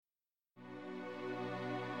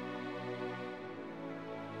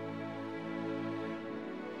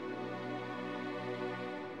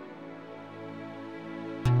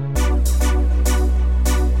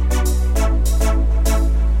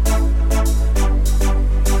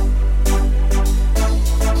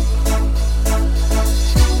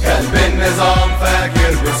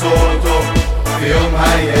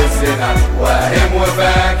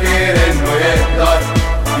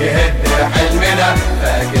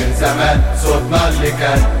صوتنا اللي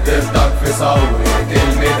كان ضدك في ثورة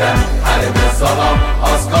الميدان، حارب الظلام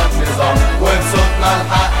اسقط نظام، وبصوتنا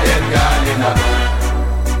الحق رجعلنا.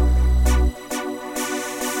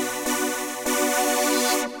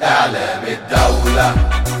 إعلام الدولة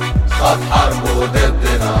خد حربه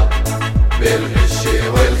ضدنا بالغش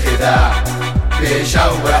والخداع،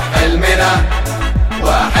 بيشوه حلمنا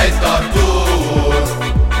واحد طرطور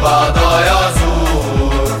وقضايا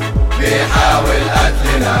زور، بيحاول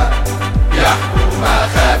قتلنا يا حكومة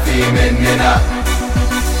خافي مننا.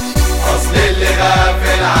 أصل اللي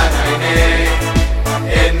غافل عن عينيه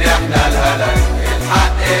إن إحنا الهلك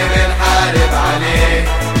الحق بنحارب عليه،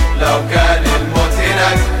 لو كان الموت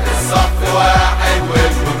هناك الصف واحد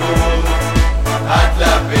والجنود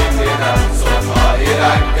هتلف مننا صوتها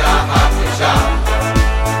يرجع حق شعب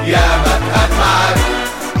يا مدهن معاك.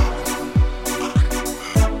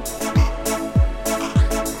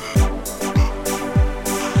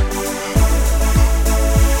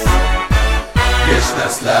 جيشنا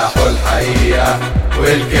سلاحه الحقيقة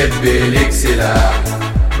والكذب ليك سلاح،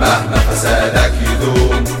 مهما فسادك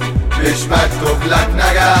يدوم مش مكتوب لك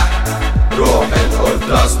نجاح، روح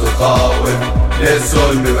القدرة تقاوم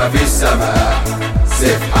للظلم مفيش سماح،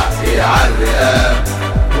 سيف حقي عالرقاب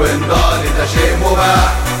ونضال ده شيء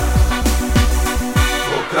مباح.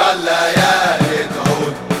 بكرة الليالي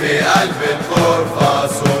تعود في قلب الغرفة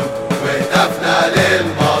صوت، وهتفنا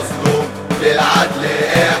للمظلوم للعدل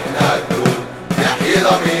احنا جنود، نحيي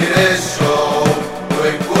ضمير الشعوب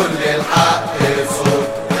ونكون للحق صوت،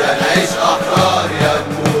 يا نعيش احرار يا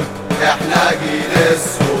نموت احنا جيل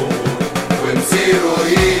الصوت، ومصيره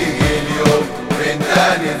يجي اليوم من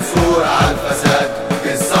تاني نثور عالفساد،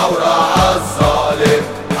 في الثورة عالظالم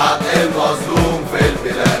حق المظلوم في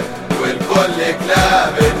البلاد، والكل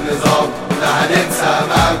كلاب النظام لا هننسى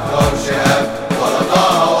مجدة وشهاب ولا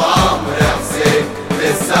طه وعمرو حسين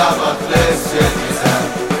لسه